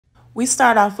We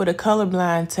start off with a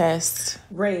colorblind test.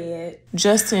 Red.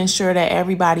 Just to ensure that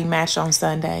everybody match on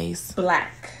Sundays.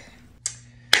 Black.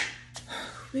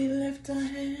 We lift our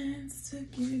hands to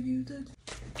give you the...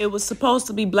 It was supposed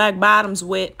to be black bottoms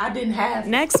with. I didn't have.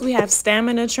 Next, we have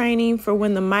stamina training for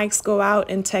when the mics go out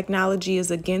and technology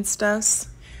is against us.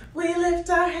 We lift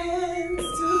our hands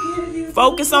to give you...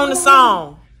 Focus on the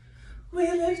song.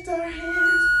 We lift our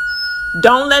hands.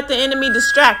 Don't let the enemy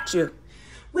distract you.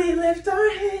 We lift our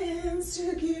hands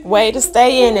to give Way you to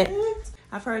stay in it.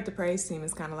 I've heard the praise team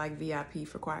is kind of like VIP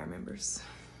for choir members.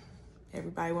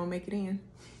 Everybody won't make it in.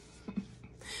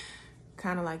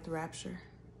 Kind of like the rapture.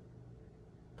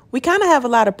 We kind of have a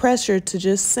lot of pressure to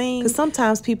just sing, because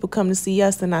sometimes people come to see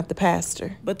us and not the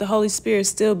pastor. But the Holy Spirit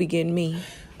still be getting me.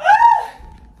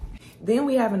 Then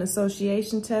we have an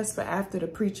association test for after the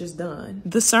preacher's done.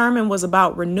 The sermon was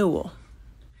about renewal.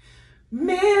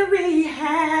 Mary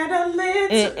had a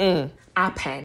little... I panicked.